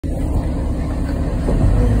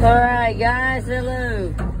Alright guys,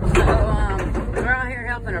 hello. So, we're out here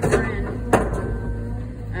helping a friend.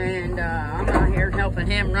 And, I'm out here helping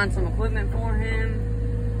him run some equipment for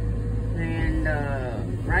him. And,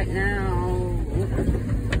 right now,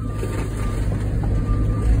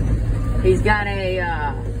 he's got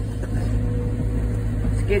a,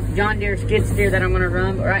 John Deere skid steer that I'm gonna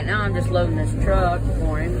run. But right now I'm just loading this truck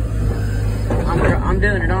for him. I'm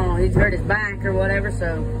doing it all. He's hurt his back or whatever,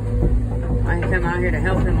 so I can come out here to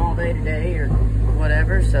help him all day today or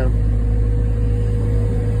whatever, so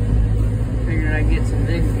figured I'd get some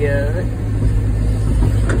video of it.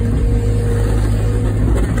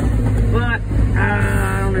 But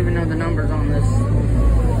I don't even know the numbers on this.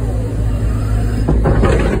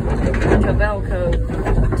 Kobelko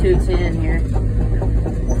 210 here.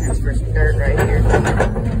 That's for some dirt right here.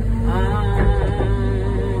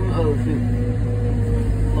 Oh shoot.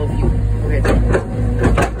 Low fuel. Okay.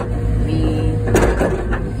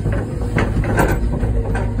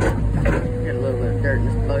 Got a little bit of dirt in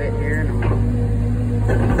this bucket here, and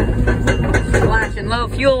I'm splashing low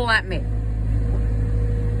fuel at me.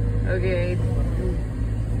 Okay.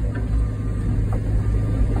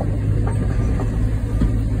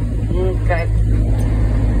 Okay.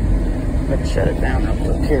 Let's shut it down real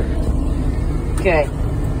quick here. Okay.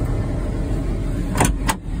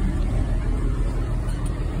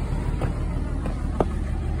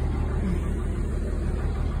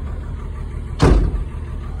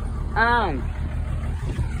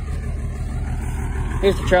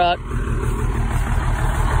 Here's the truck.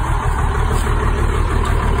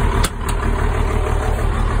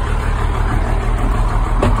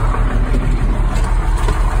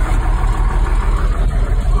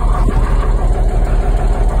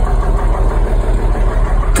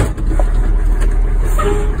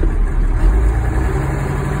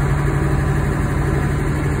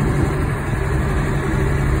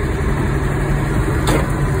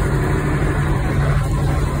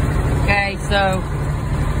 Okay, so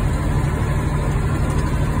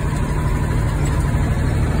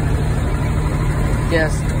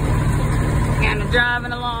just kind of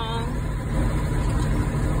driving along.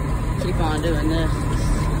 Keep on doing this.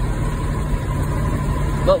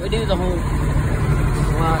 But we do the whole.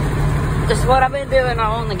 This is what I've been doing.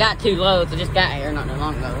 I only got 2 loads. I just got here not too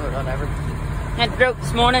long ago or whatever. Had stroke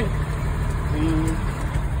this morning.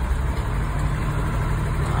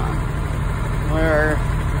 We're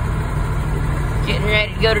getting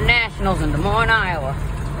ready to go to Nationals in Des Moines, Iowa.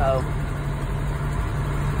 So.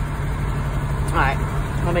 Alright,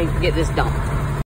 let me get this done.